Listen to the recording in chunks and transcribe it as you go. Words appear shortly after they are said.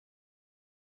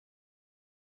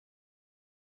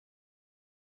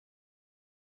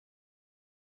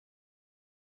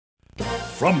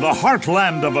From the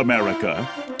heartland of America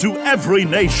to every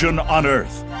nation on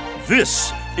earth,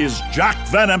 this is Jack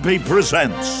Van Impe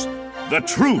Presents The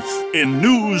Truth in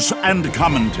News and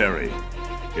Commentary.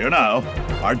 Here now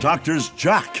are Doctors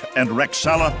Jack and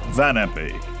Rexella Van Impe.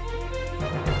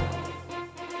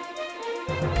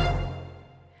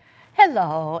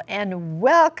 Hello and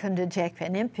welcome to Jack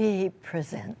Van Impe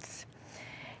Presents.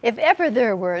 If ever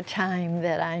there were a time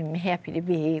that I'm happy to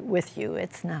be with you,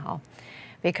 it's now.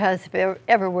 Because if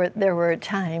ever there were a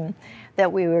time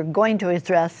that we were going to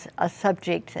address a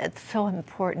subject that's so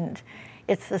important,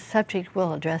 it's the subject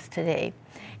we'll address today.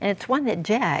 And it's one that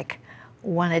Jack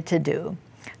wanted to do.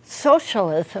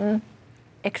 Socialism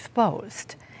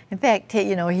Exposed. In fact,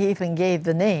 he even gave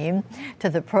the name to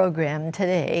the program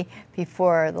today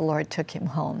before the Lord took him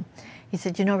home. He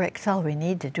said, Rexella, we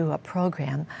need to do a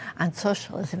program on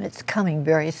socialism. It's coming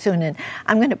very soon, and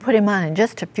I'm going to put him on in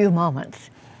just a few moments.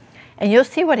 And you'll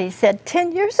see what he said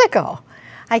 10 years ago.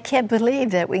 I can't believe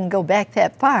that we can go back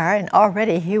that far, and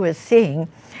already he was seeing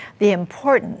the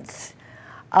importance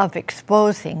of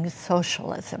exposing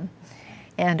socialism.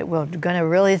 And we're going to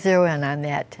really zero in on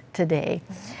that today.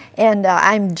 And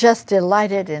I'm just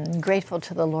delighted and grateful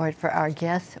to the Lord for our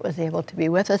guest that was able to be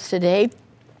with us today,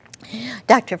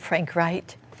 Dr. Frank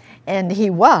Wright. And he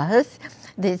was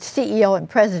the CEO and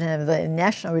president of the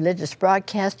National Religious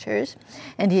Broadcasters,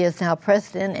 and he is now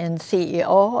president and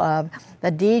CEO of the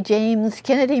D. James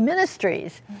Kennedy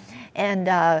Ministries.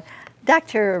 And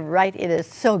Dr. Wright, it is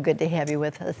so good to have you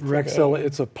with us today. Rexella,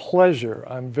 it's a pleasure.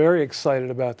 I'm very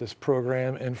excited about this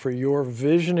program and for your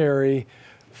visionary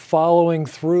following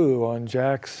through on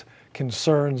Jack's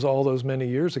concerns all those many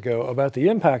years ago about the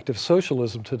impact of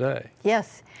socialism today.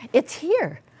 Yes, it's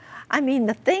here. I mean,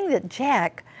 the thing that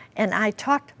Jack and I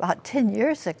talked about 10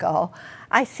 years ago,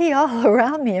 I see all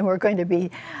around me, and we're going to be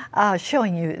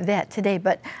showing you that today.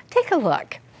 But take a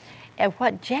look at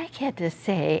what Jack had to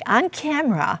say on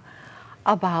camera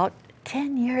about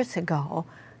 10 years ago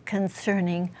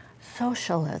concerning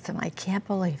socialism. I can't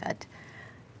believe it.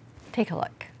 Take a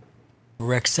look.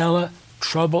 Rexella,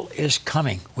 trouble is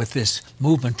coming with this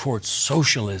movement towards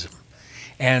socialism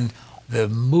and the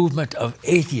movement of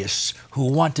atheists who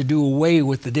want to do away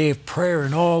with the day of prayer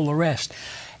and all the rest.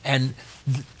 And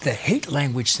the hate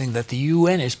language thing that the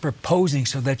UN is proposing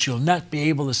so that you'll not be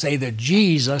able to say that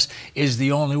Jesus is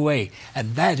the only way.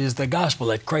 And that is the gospel,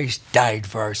 that Christ died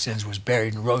for our sins, was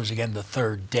buried, and rose again the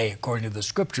third day, according to the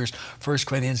scriptures, 1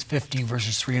 Corinthians 15,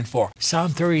 verses 3 and 4.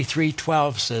 Psalm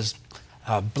 33:12 says,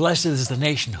 blessed is the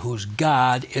nation whose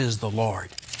God is the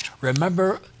Lord.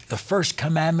 Remember the first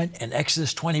commandment in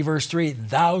Exodus 20, verse 3,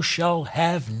 thou shalt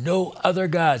have no other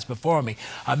gods before me.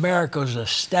 America was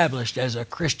established as a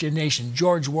Christian nation.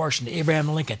 George Washington, Abraham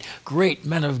Lincoln, great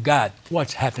men of God.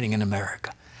 What's happening in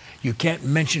America? You can't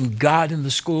mention God in the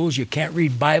schools. You can't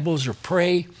read Bibles or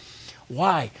pray.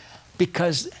 Why?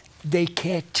 Because they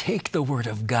can't take the word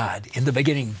of God. In the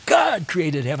beginning, God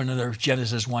created heaven and earth,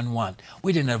 Genesis 1:1.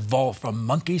 We didn't evolve from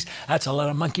monkeys. That's a lot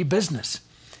of monkey business.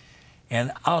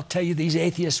 And I'll tell you, these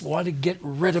atheists want to get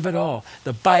rid of it all.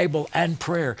 The Bible and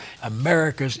prayer.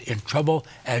 America's in trouble,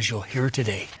 as you'll hear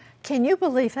today. Can you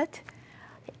believe it?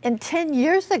 And 10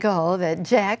 years ago that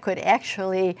Jack would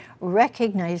actually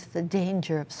recognize the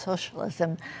danger of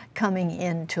socialism coming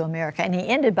into America. And he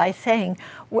ended by saying,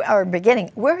 or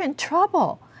beginning, we're in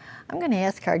trouble. I'm going to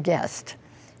ask our guest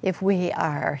if we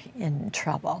are in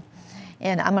trouble.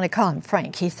 And I'm going to call him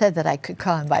Frank. He said that I could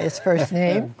call him by his first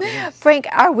name. Yes. Frank,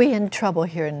 are we in trouble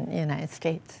here in the United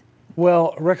States?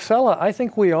 Well, Rexella, I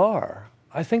think we are.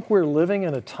 I think we're living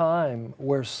in a time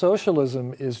where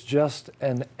socialism is just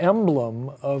an emblem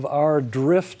of our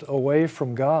drift away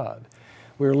from God.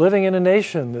 We're living in a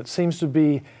nation that seems to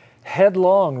be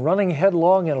running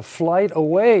headlong in a flight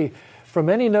away from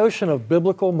any notion of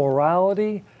biblical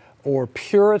morality or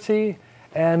purity.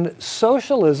 And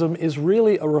socialism is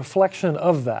really a reflection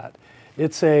of that.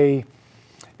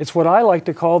 It's what I like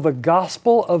to call the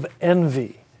gospel of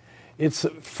envy. It's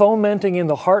fomenting in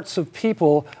the hearts of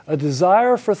people a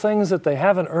desire for things that they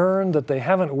haven't earned, that they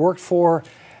haven't worked for,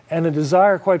 and a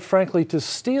desire, quite frankly, to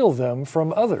steal them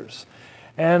from others.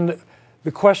 And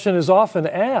the question is often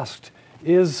asked,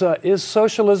 is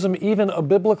socialism even a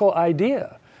biblical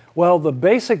idea? Well, the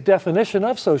basic definition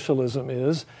of socialism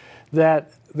is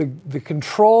that the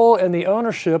control and the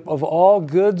ownership of all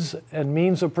goods and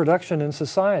means of production in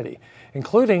society,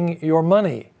 including your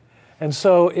money. And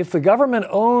so if the government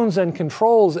owns and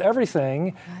controls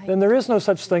everything, then there is no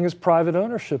such thing as private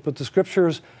ownership. But the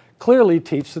scriptures clearly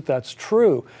teach that that's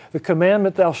true. The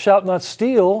commandment, thou shalt not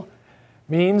steal,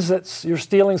 means that you're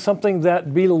stealing something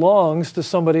that belongs to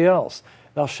somebody else.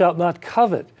 Thou shalt not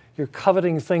covet You're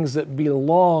coveting things that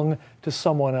belong to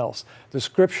someone else. The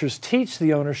scriptures teach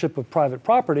the ownership of private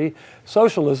property.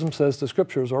 Socialism says the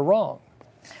scriptures are wrong.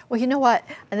 Well, you know what?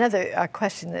 Another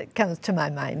question that comes to my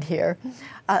mind here.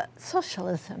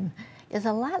 Socialism is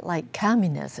a lot like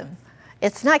communism.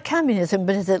 It's not communism,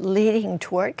 but is it leading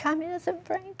toward communism,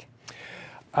 Frank?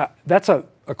 That's a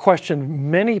question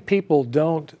many people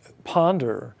don't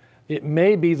ponder. It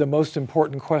may be the most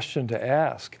important question to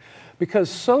ask, because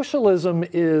socialism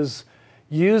is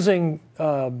using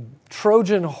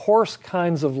Trojan horse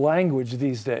kinds of language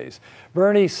these days.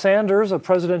 Bernie Sanders, a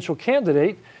presidential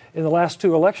candidate in the last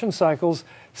 2 election cycles,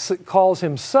 calls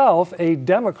himself a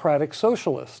democratic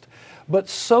socialist. But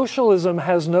socialism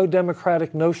has no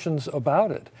democratic notions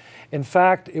about it. In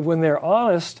fact, when they're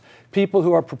honest, people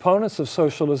who are proponents of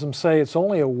socialism say it's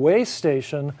only a way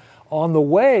station on the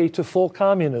way to full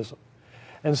communism.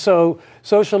 And so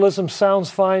socialism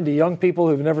sounds fine to young people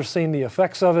who've never seen the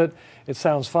effects of it. It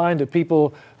sounds fine to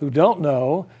people who don't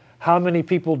know how many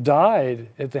people died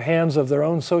at the hands of their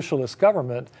own socialist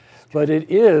government. But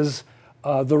it is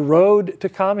the road to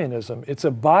communism. It's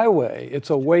a byway. It's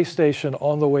a way station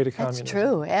on the way to communism. That's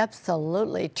true.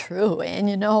 Absolutely true. And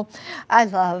you know, I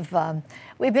love,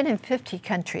 we've been in 50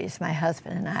 countries, my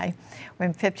husband and I. Were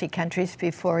in 50 countries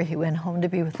before he went home to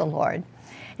be with the Lord.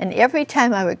 And every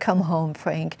time I would come home,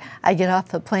 Frank, I get off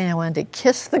the plane, I wanted to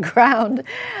kiss the ground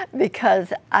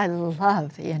because I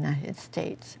love the United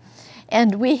States.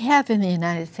 And we have in the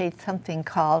United States something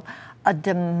called a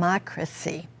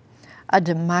democracy. A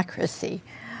democracy.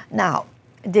 Now,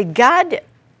 did God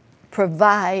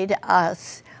provide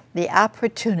us the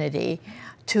opportunity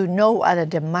to know what a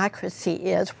democracy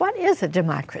is? What is a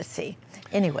democracy,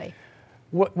 anyway?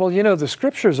 Well, you know, the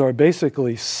scriptures are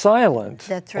basically silent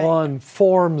That's right. on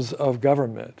forms of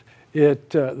government.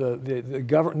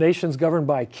 Nations governed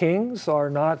by kings are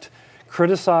not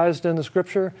criticized in the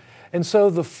scripture. And so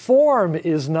the form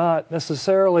is not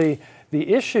necessarily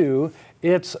the issue.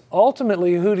 It's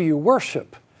ultimately, who do you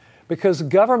worship? Because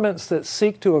governments that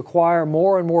seek to acquire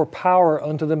more and more power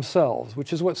unto themselves,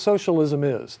 which is what socialism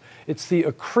is, it's the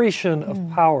accretion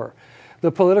of power.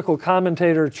 The political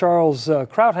commentator Charles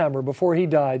Krauthammer, before he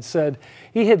died, said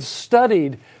he had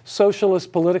studied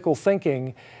socialist political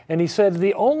thinking, and he said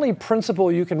the only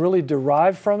principle you can really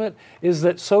derive from it is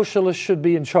that socialists should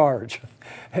be in charge.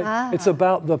 It's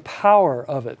about the power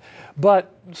of it.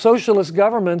 But socialist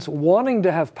governments wanting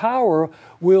to have power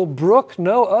will brook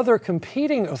no other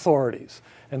competing authorities.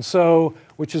 And so,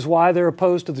 which is why they're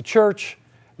opposed to the church,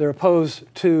 they're opposed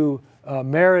to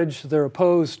marriage, they're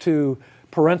opposed to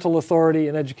parental authority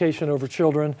and education over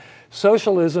children.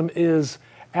 Socialism is,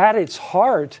 at its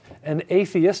heart, an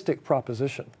atheistic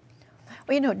proposition.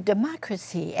 Well, you know,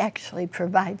 democracy actually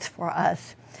provides for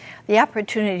us the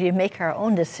opportunity to make our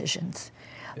own decisions.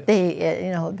 Yes.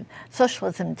 You know,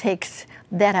 socialism takes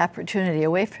that opportunity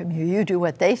away from you. You do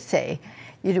what they say.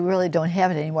 You really don't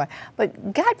have it anymore.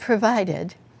 But God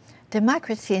provided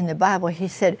democracy in the Bible. He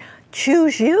said,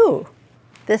 choose you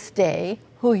this day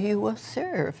who you will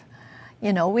serve.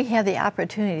 You know, we have the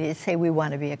opportunity to say we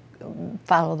want to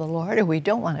follow the Lord or we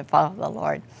don't want to follow the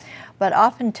Lord. But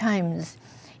oftentimes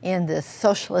in the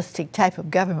socialistic type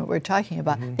of government we're talking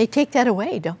about, they take that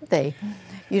away, don't they?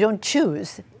 You don't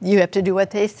choose. You have to do what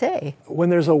they say.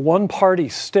 When there's a one-party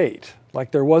state,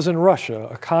 like there was in Russia,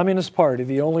 a communist party,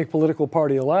 the only political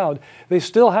party allowed, they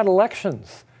still had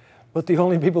elections. But the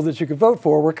only people that you could vote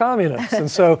for were communists.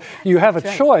 And so you have a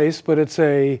choice, but it's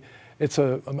a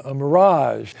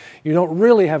mirage. You don't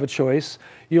really have a choice.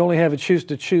 You only have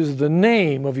to choose the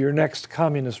name of your next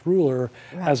communist ruler,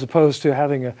 as opposed to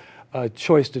having a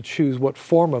choice to choose what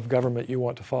form of government you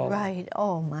want to follow. Right.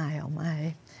 Oh my, oh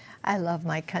my. I love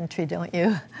my country, don't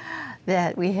you?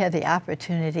 That we have the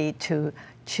opportunity to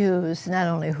choose not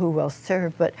only who we'll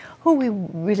serve, but who we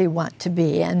really want to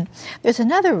be. And there's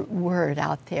another word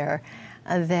out there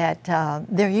that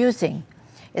they're using.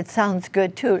 It sounds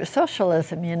good too.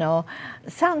 Socialism, you know,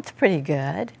 sounds pretty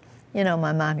good. You know,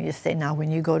 my mom used to say, now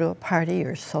when you go to a party,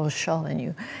 you're social and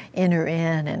you enter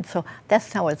in. And so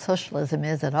that's not what socialism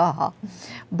is at all.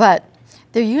 But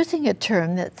they're using a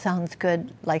term that sounds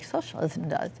good like socialism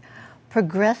does.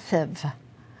 Progressive.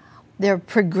 They're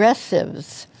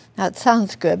progressives. Now it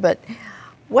sounds good, but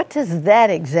what does that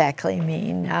exactly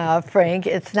mean, Frank?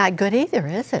 It's not good either,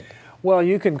 is it? Well,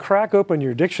 you can crack open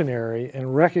your dictionary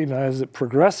and recognize that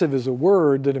progressive is a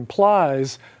word that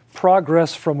implies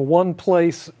progress from one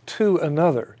place to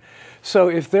another. So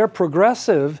if they're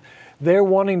progressive, they're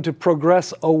wanting to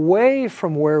progress away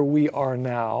from where we are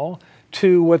now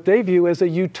to what they view as a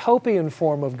utopian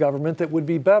form of government that would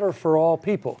be better for all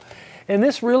people. And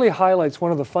this really highlights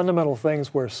one of the fundamental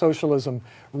things where socialism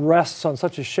rests on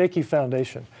such a shaky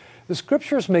foundation. The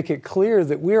scriptures make it clear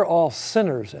that we're all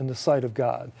sinners in the sight of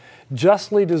God,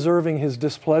 justly deserving his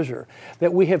displeasure,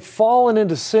 that we have fallen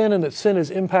into sin and that sin has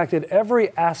impacted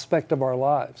every aspect of our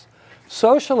lives.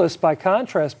 Socialists, by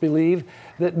contrast, believe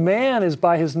that man is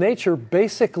by his nature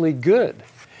basically good.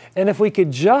 And if we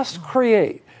could just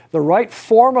create the right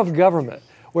form of government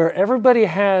where everybody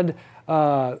had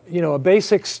a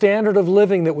basic standard of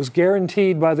living that was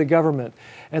guaranteed by the government,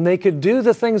 and they could do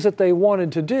the things that they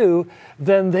wanted to do,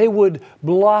 then they would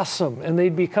blossom and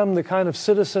they'd become the kind of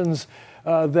citizens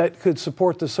that could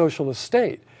support the socialist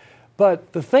state.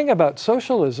 But the thing about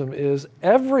socialism is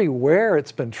everywhere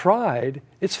it's been tried,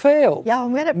 it's failed. Yeah,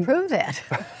 I'm going to prove that.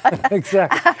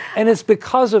 Exactly. And it's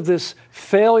because of this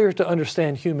failure to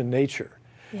understand human nature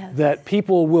that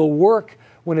people will work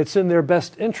when it's in their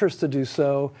best interest to do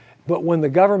so, but when the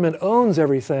government owns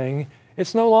everything,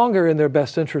 it's no longer in their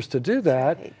best interest to do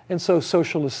that, and so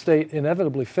socialist state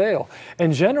inevitably fail,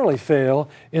 and generally fail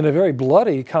in a very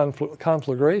bloody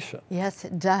conflagration. Yes,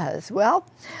 it does. Well,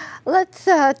 let's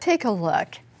take a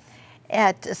look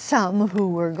at some who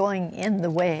were going in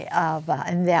the way of,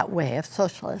 in that way of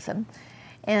socialism,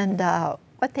 and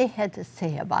what they had to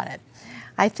say about it.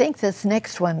 I think this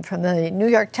next one from the New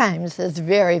York Times is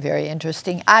very, very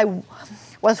interesting. I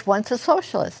was once a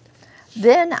socialist.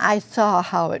 Then I saw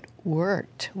how it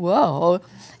worked. Whoa.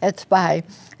 It's by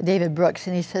David Brooks,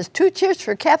 and he says, 2 cheers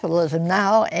for capitalism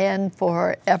now and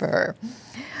forever.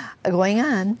 Going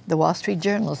on, the Wall Street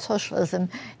Journal, socialism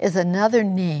is another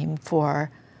name for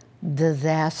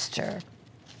disaster.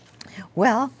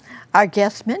 Well, our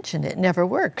guest mentioned it never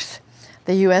works.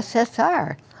 The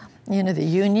USSR, the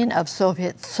Union of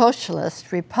Soviet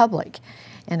Socialist Republic.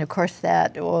 And of course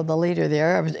the leader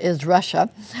there is Russia.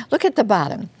 Look at the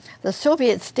bottom. The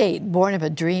Soviet state, born of a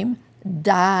dream,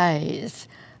 dies.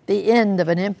 The end of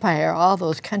an empire, all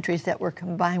those countries that were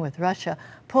combined with Russia,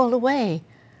 pulled away.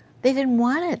 They didn't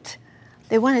want it.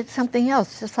 They wanted something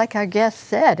else, just like our guest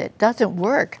said. It doesn't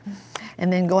work.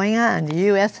 And then going on, the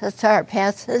USSR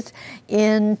passes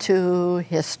into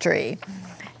history.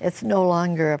 It's no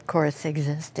longer, of course,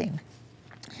 existing.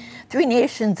 3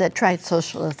 nations that tried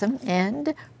socialism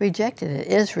and rejected it: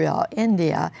 Israel,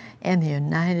 India, and the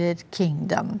United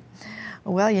Kingdom.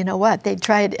 Well, you know what? They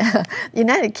tried, the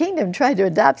United Kingdom tried to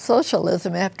adopt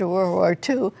socialism after World War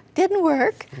II. Didn't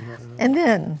work. And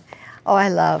then, I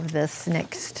love this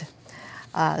next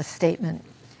statement.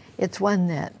 It's one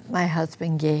that my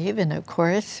husband gave, and of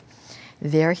course,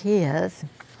 there he is,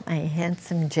 my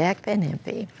handsome Jack Van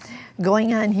Impe,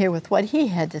 going on here with what he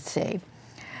had to say.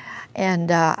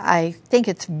 And I think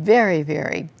it's very,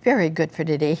 very, very good for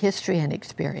today, history and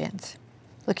experience.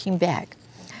 Looking back,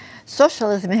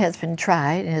 socialism has been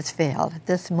tried and has failed. At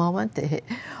this moment, the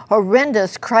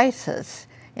horrendous crisis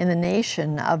in the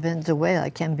nation of Venezuela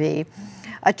can be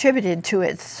attributed to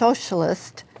its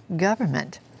socialist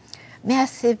government.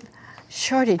 Massive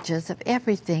shortages of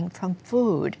everything from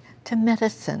food to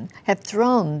medicine have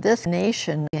thrown this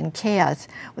nation in chaos,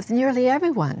 with nearly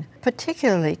everyone,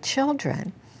 particularly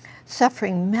children,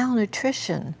 suffering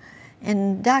malnutrition,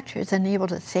 and doctors unable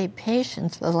to save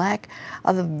patients for the lack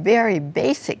of the very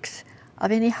basics of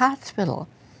any hospital.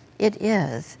 It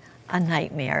is a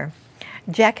nightmare.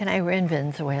 Jack and I were in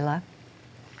Venezuela,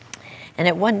 and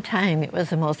at one time it was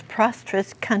the most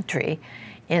prosperous country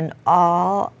in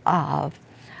all of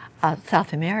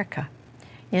South America.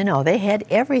 They had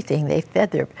everything. They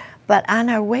fed their... But on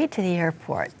our way to the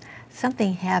airport,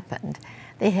 something happened.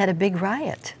 They had a big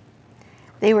riot.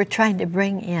 They were trying to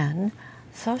bring in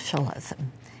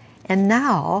socialism. And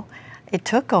now it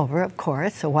took over, of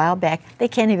course, a while back. They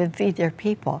can't even feed their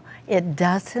people. It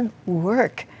doesn't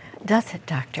work, does it,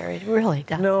 Doctor? It really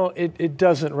doesn't. No, it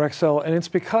doesn't, Rexella. And it's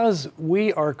because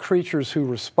we are creatures who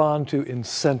respond to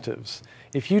incentives.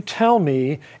 If you tell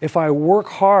me if I work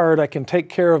hard, I can take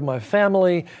care of my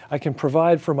family, I can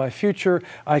provide for my future,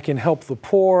 I can help the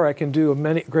poor, I can do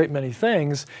a great many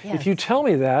things. Yes. If you tell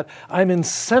me that, I'm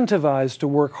incentivized to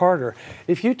work harder.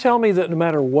 If you tell me that no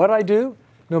matter what I do,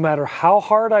 no matter how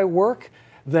hard I work,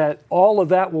 that all of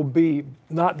that will be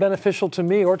not beneficial to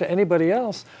me or to anybody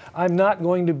else, I'm not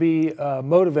going to be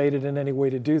motivated in any way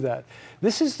to do that.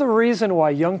 This is the reason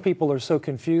why young people are so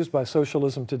confused by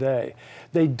socialism today.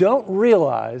 They don't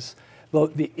realize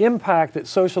the impact that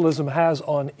socialism has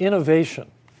on innovation.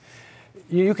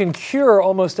 You can cure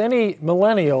almost any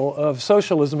millennial of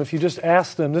socialism if you just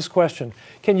ask them this question: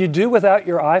 can you do without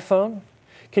your iPhone?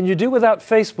 Can you do without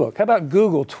Facebook? How about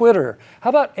Google, Twitter?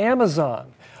 How about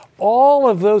Amazon? All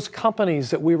of those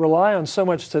companies that we rely on so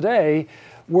much today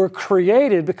were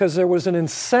created because there was an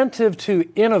incentive to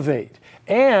innovate,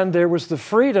 and there was the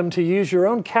freedom to use your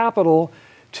own capital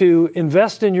to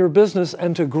invest in your business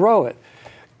and to grow it.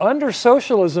 Under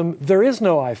socialism, there is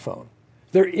no iPhone,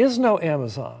 there is no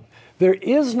Amazon, there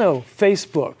is no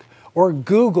Facebook or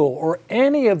Google or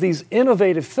any of these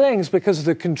innovative things, because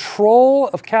the control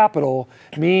of capital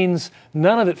means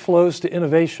none of it flows to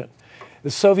innovation.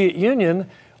 The Soviet Union,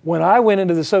 when I went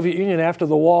into the Soviet Union after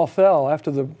the wall fell,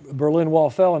 after the Berlin Wall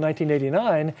fell in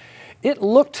 1989, it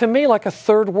looked to me like a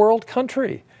third world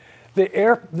country.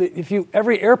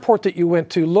 Every airport that you went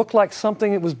to looked like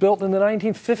something that was built in the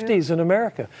 1950s in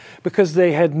America, because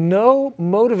they had no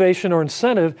motivation or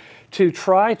incentive to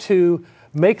try to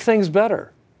make things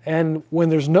better. And when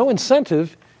there's no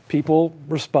incentive, people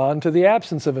respond to the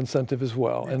absence of incentive as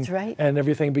well. That's right. And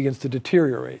everything begins to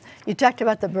deteriorate. You talked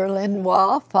about the Berlin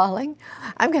Wall falling.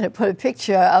 I'm going to put a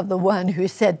picture of the one who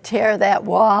said, "Tear that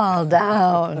wall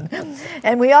down."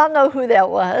 And we all know who that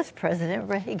was, President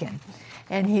Reagan.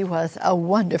 And he was a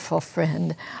wonderful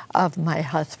friend of my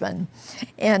husband.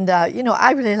 And, you know,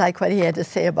 I really like what he had to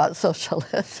say about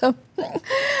socialism.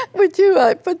 Would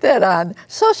you put that on?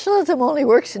 Socialism only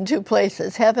works in two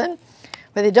places: heaven,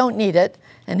 where they don't need it,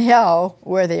 and hell,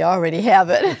 where they already have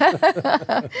it.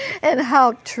 And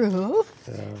how true.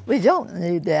 Yeah. We don't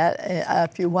need that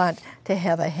if you want to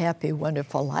have a happy,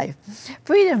 wonderful life.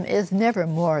 Freedom is never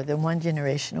more than one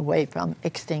generation away from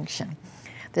extinction.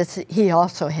 This he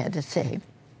also had to say.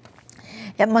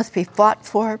 It must be fought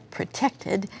for,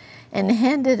 protected, and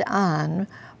handed on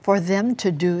for them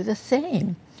to do the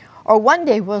same. Or one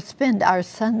day we'll spend our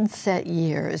sunset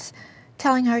years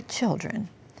telling our children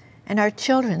and our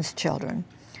children's children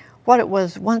what it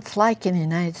was once like in the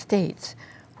United States,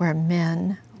 where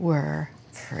men were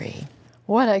free.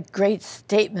 What a great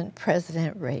statement,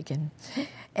 President Reagan.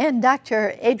 And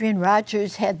Dr. Adrian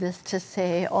Rogers had this to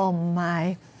say, oh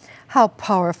my, how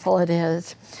powerful it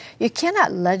is. You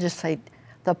cannot legislate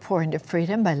the poor into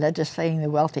freedom by legislating the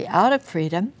wealthy out of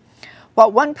freedom.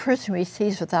 What one person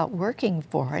receives without working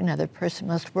for, another person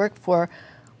must work for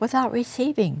without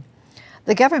receiving.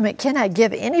 The government cannot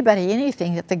give anybody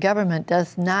anything that the government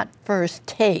does not first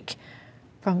take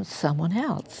from someone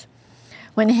else.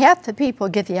 When half the people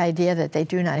get the idea that they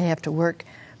do not have to work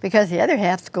because the other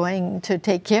half's going to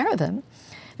take care of them,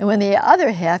 and when the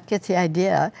other half gets the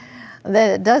idea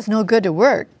that it does no good to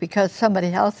work because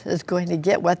somebody else is going to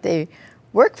get what they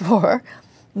work for,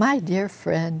 my dear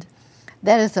friend,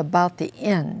 that is about the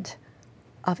end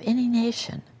of any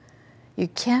nation. You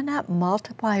cannot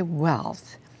multiply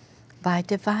wealth by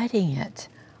dividing it.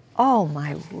 Oh,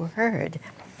 my word.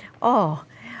 Oh,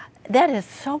 that is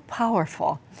so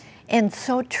powerful and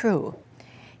so true.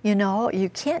 You know, you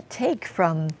can't take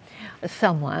from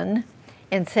someone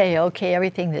and say, okay,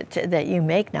 everything that you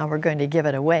make now, we're going to give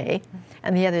it away.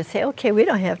 And the others say, okay, we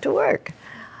don't have to work.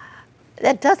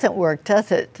 That doesn't work,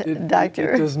 does it,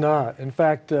 Doctor? It does not. In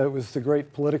fact, it was the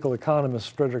great political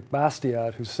economist Frederick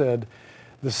Bastiat who said,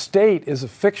 the state is a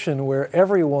fiction where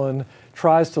everyone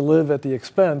tries to live at the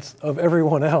expense of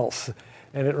everyone else.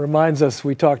 And it reminds us,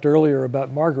 we talked earlier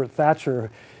about Margaret Thatcher.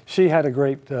 She had a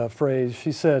great phrase.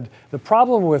 She said, the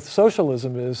problem with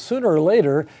socialism is sooner or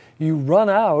later you run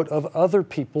out of other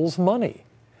people's money.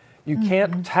 You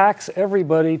can't tax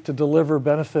everybody to deliver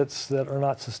benefits that are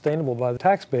not sustainable by the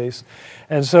tax base.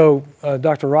 And so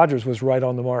Dr. Rogers was right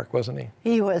on the mark, wasn't he?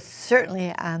 He was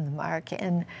certainly on the mark.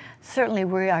 And certainly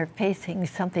we are facing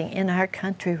something in our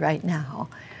country right now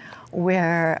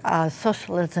where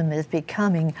socialism is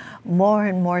becoming more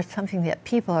and more something that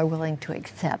people are willing to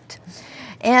accept.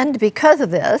 And because of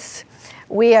this,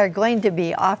 we are going to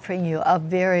be offering you a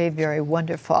very, very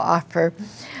wonderful offer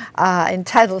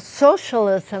entitled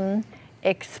Socialism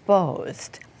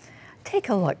Exposed. Take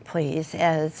a look, please,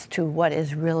 as to what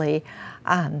is really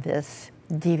on this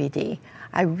DVD.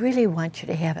 I really want you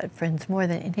to have it, friends, more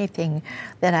than anything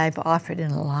that I've offered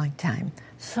in a long time.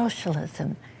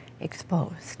 Socialism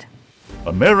Exposed.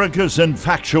 America's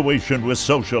infatuation with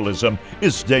socialism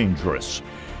is dangerous.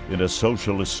 In a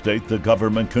socialist state, the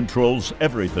government controls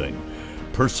everything.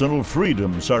 Personal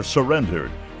freedoms are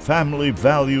surrendered, family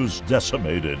values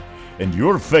decimated, and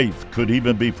your faith could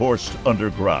even be forced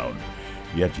underground.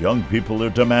 Yet young people are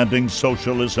demanding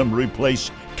socialism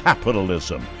replace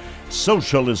capitalism.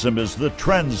 Socialism is the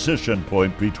transition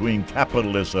point between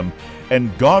capitalism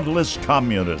and godless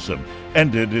communism,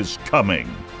 and it is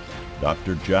coming.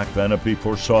 Dr. Jack Van Impe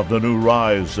foresaw the new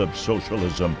rise of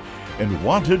socialism and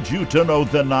wanted you to know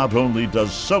that not only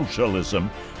does socialism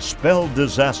spell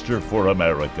disaster for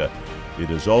America,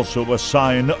 it is also a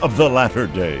sign of the latter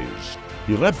days.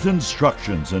 He left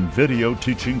instructions and video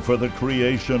teaching for the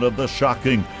creation of the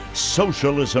shocking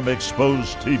Socialism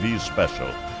Exposed TV special,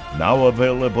 now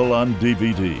available on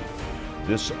DVD.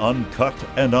 This uncut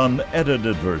and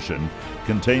unedited version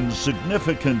contains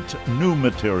significant new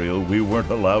material we weren't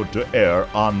allowed to air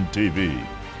on TV.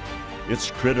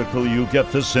 It's critical you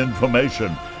get this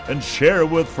information and share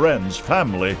with friends,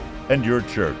 family, and your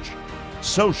church.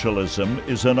 Socialism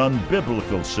is an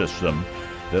unbiblical system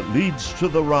that leads to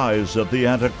the rise of the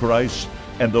Antichrist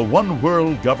and the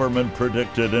one-world government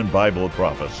predicted in Bible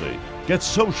prophecy. Get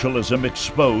Socialism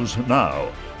Exposed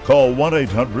now. Call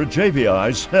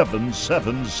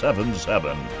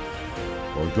 1-800-JVI-7777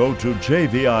 or go to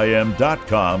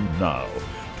jvim.com now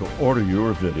to order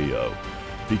your video.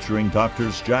 Featuring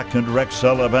Drs. Jack and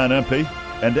Rexella Van Impe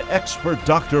and expert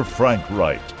Dr. Frank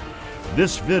Wright.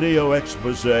 This video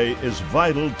expose is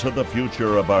vital to the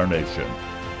future of our nation.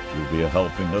 You'll be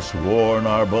helping us warn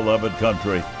our beloved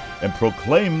country and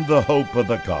proclaim the hope of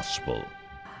the gospel.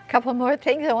 A couple more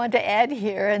things I want to add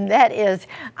here, and that is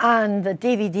on the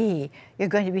DVD, you're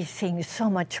going to be seeing so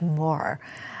much more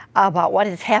about what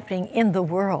is happening in the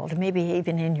world, maybe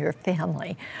even in your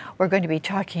family. We're going to be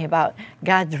talking about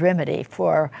God's remedy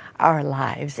for our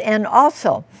lives. And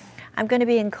also, I'm going to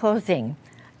be enclosing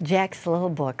Jack's little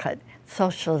booklet,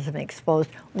 Socialism Exposed,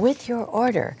 with your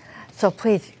order. So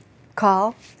please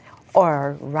call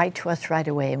or write to us right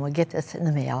away, and we'll get this in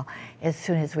the mail as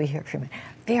soon as we hear from you.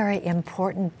 Very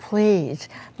important, please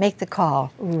make the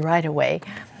call right away.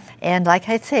 And like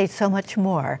I say, so much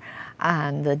more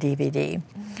on the DVD.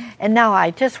 And now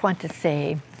I just want to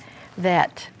say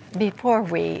that before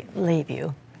we leave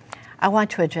you, I want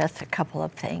to address a couple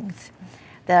of things.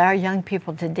 That our young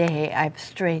people today have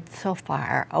strayed so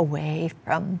far away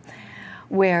from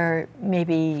where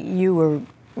maybe you were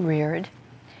reared.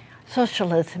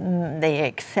 Socialism, they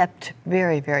accept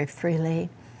very, very freely.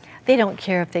 They don't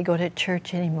care if they go to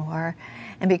church anymore.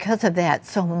 And because of that,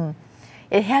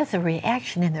 it has a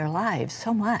reaction in their lives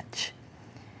so much.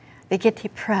 They get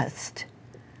depressed.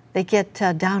 They get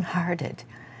downhearted.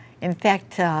 In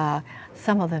fact,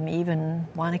 some of them even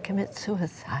want to commit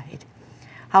suicide.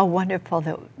 How wonderful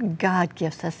that God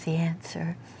gives us the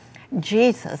answer.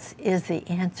 Jesus is the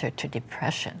answer to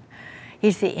depression.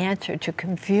 He's the answer to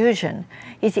confusion.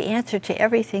 He's the answer to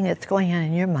everything that's going on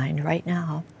in your mind right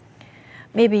now.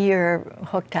 Maybe you're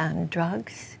hooked on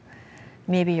drugs.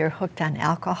 Maybe you're hooked on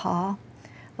alcohol.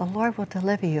 The Lord will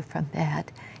deliver you from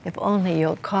that if only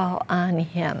you'll call on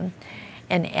Him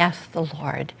and ask the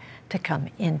Lord to come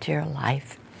into your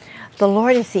life. The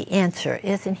Lord is the answer,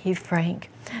 isn't He, Frank?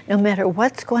 No matter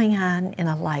what's going on in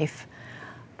a life,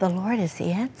 the Lord is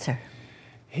the answer.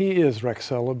 He is,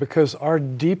 Rexella, because our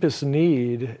deepest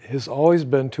need has always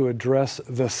been to address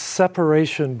the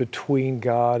separation between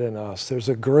God and us. There's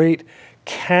a great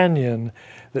canyon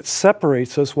that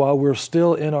separates us while we're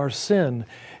still in our sin,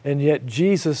 and yet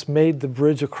Jesus made the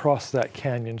bridge across that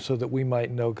canyon so that we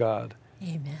might know God.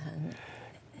 Amen.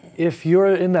 If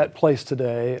you're in that place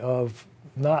today of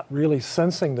not really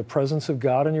sensing the presence of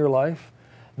God in your life,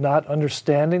 not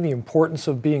understanding the importance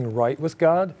of being right with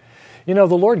God, you know,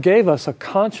 the Lord gave us a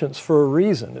conscience for a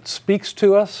reason. It speaks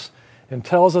to us and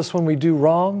tells us when we do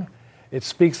wrong. It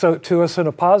speaks out to us in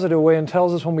a positive way and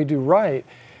tells us when we do right.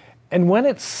 And when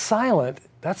it's silent,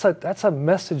 that's a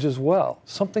message as well.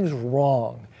 Something's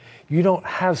wrong. You don't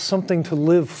have something to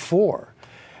live for.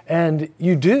 And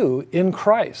you do in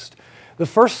Christ. The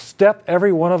first step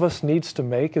every one of us needs to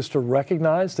make is to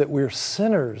recognize that we're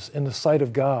sinners in the sight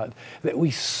of God, that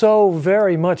we so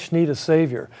very much need a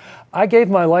Savior. I gave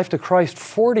my life to Christ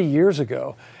 40 years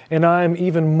ago, and I'm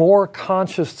even more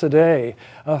conscious today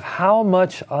of how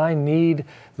much I need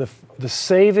the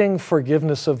saving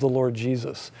forgiveness of the Lord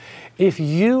Jesus. If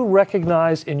you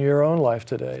recognize in your own life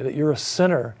today that you're a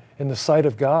sinner in the sight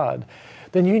of God,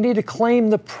 then you need to claim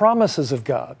the promises of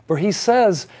God, where He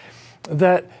says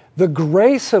that the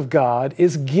grace of God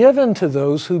is given to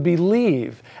those who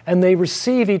believe, and they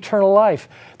receive eternal life.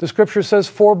 The Scripture says,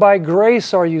 "For by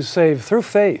grace are you saved through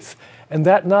faith, and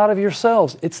that not of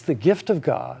yourselves." It's the gift of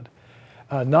God,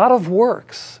 not of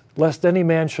works, lest any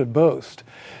man should boast.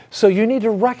 So you need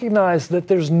to recognize that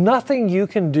there's nothing you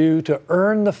can do to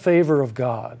earn the favor of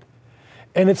God,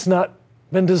 and it's not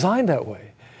been designed that way.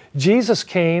 Jesus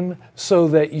came so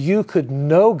that you could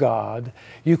know God,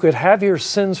 you could have your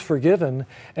sins forgiven,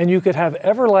 and you could have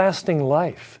everlasting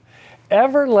life.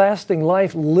 Everlasting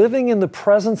life living in the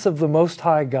presence of the Most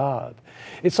High God.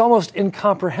 It's almost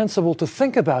incomprehensible to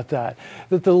think about that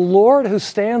the Lord who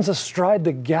stands astride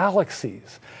the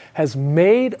galaxies has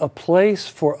made a place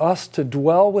for us to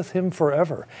dwell with Him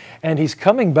forever. And He's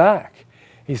coming back.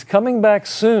 He's coming back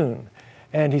soon.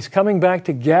 and he's coming back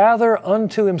to gather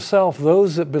unto himself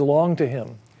those that belong to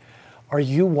him. Are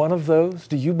you one of those?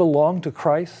 Do you belong to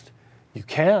Christ? You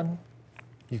can.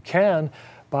 You can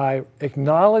by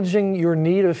acknowledging your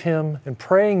need of him and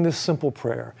praying this simple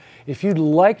prayer. If you'd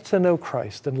like to know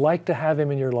Christ and like to have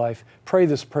him in your life, pray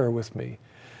this prayer with me.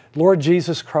 Lord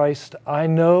Jesus Christ, I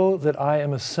know that I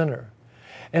am a sinner,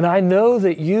 and I know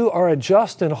that you are a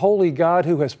just and holy God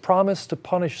who has promised to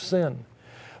punish sin.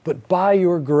 But by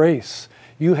your grace,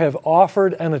 you have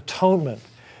offered an atonement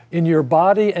in your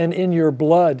body and in your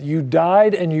blood. You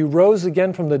died and you rose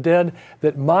again from the dead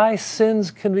that my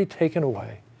sins can be taken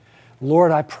away.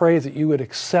 Lord, I pray that you would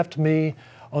accept me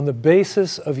on the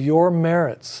basis of your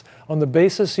merits, on the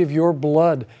basis of your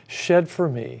blood shed for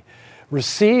me.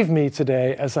 Receive me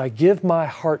today as I give my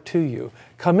heart to you.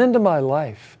 Come into my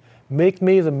life. Make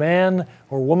me the man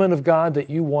or woman of God that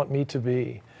you want me to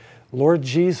be. Lord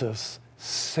Jesus,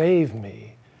 save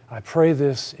me. I pray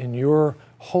this in your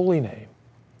holy name.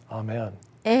 Amen.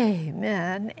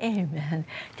 Amen. Amen.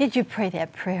 Did you pray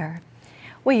that prayer?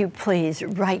 Will you please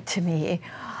write to me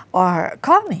or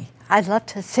call me? I'd love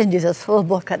to send you this little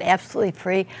booklet absolutely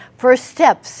free. First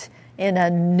Steps in a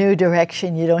New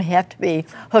Direction. You don't have to be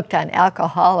hooked on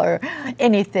alcohol or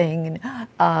anything,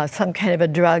 some kind of a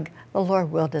drug. The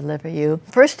Lord will deliver you.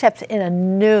 First Steps in a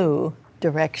New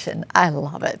Direction. I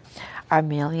love it. Our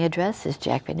mailing address is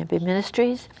Jack Van Impe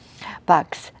Ministries,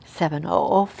 Box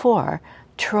 7004,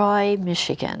 Troy,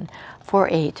 Michigan,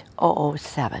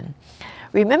 48007.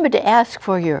 Remember to ask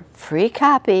for your free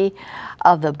copy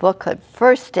of the booklet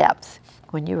First Steps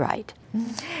when you write.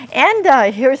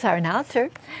 And here's our announcer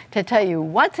to tell you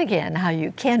once again how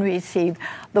you can receive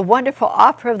the wonderful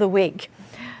offer of the week,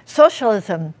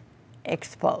 Socialism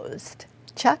Exposed.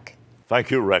 Chuck?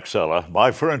 Thank you, Rexella.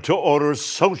 My friend, to order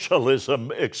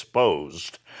Socialism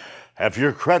Exposed. Have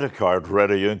your credit card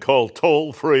ready and call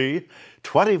toll-free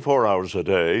 24 hours a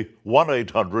day,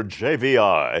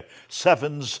 1-800-JVI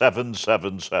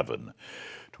 7777.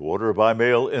 To order by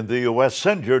mail in the U.S.,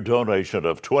 send your donation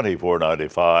of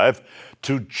 $24.95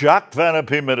 to Jack Van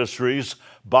Impe Ministries,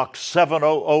 Box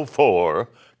 7004,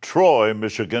 Troy,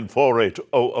 Michigan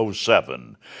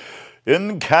 48007.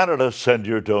 In Canada, send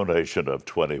your donation of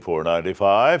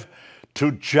 $24.95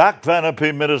 to Jack Van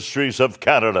Impe Ministries of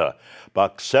Canada,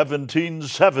 Box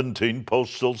 1717,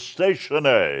 Postal Station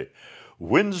A,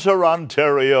 Windsor,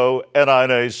 Ontario,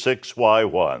 NIA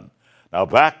 6Y1. Now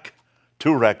back to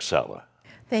Rexella.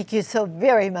 Thank you so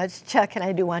very much, Chuck, and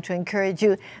I do want to encourage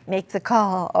you, make the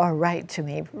call or write to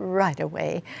me right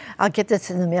away. I'll get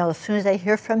this in the mail as soon as I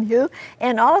hear from you,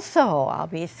 and also I'll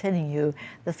be sending you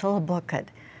this little booklet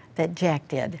that Jack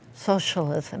did,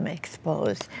 Socialism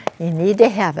Exposed. You need to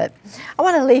have it. I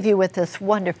want to leave you with this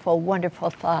wonderful, wonderful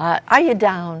thought. Are you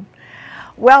down?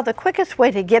 Well, the quickest way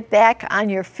to get back on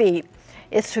your feet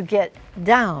is to get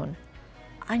down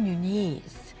on your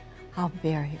knees. How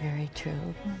very, very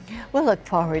true. We'll look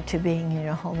forward to being in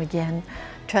your home again,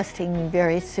 trusting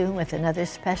very soon with another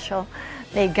special.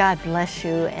 May God bless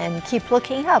you and keep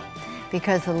looking up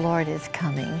because the Lord is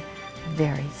coming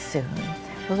very soon.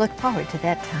 We'll look forward to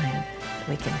that time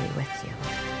we can be with you.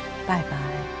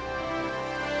 Bye-bye.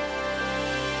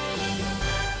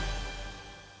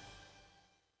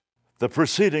 The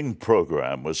preceding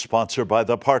program was sponsored by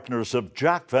the partners of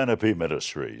Jack Van Impe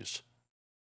Ministries.